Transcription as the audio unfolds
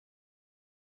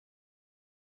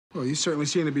Well, you certainly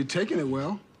seem to be taking it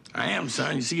well. I am,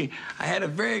 son. You see, I had a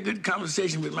very good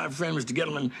conversation with my friend, Mr.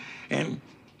 Gettleman, and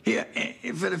here,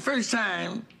 for the first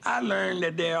time, I learned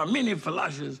that there are many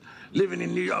Falashas living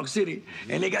in New York City,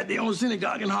 and they got their own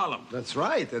synagogue in Harlem. That's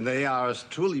right, and they are as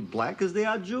truly black as they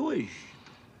are Jewish.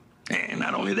 And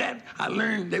not only that, I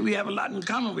learned that we have a lot in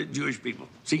common with Jewish people.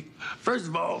 See, first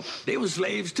of all, they were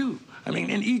slaves, too. I mean,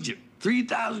 in Egypt,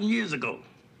 3,000 years ago.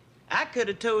 I could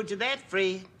have told you that,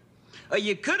 Fred. Or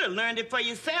you could have learned it for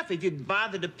yourself if you'd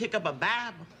bothered to pick up a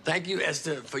Bible. Thank you,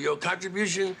 Esther, for your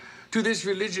contribution to this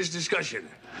religious discussion.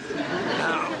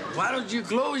 Now, why don't you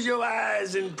close your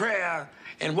eyes in prayer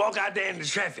and walk out there in the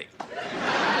traffic?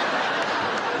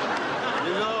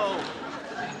 You know,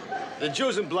 the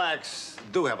Jews and blacks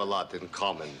do have a lot in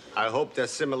common. I hope their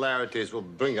similarities will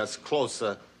bring us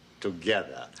closer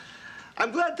together.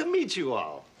 I'm glad to meet you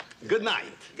all. Good night.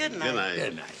 Good night. Good night.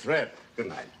 Good night. Fred, good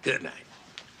night. Good night.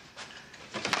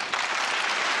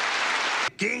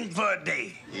 King for a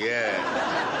day. Yeah.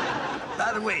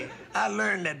 By the way, I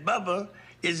learned that Bubba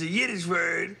is a Yiddish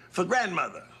word for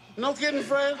grandmother. No kidding,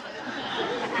 Fred?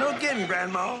 No kidding,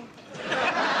 Grandma.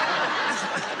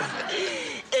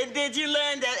 And did you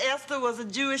learn that Esther was a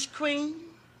Jewish queen?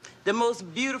 The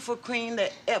most beautiful queen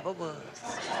that ever was.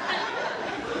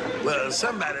 Well,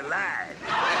 somebody lied.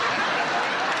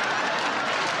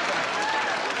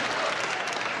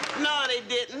 No, they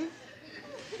didn't.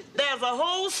 There's a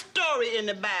whole story in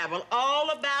the Bible all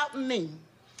about me.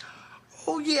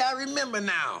 Oh, yeah, I remember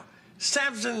now.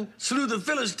 Samson slew the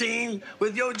Philistine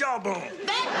with your jawbone.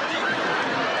 That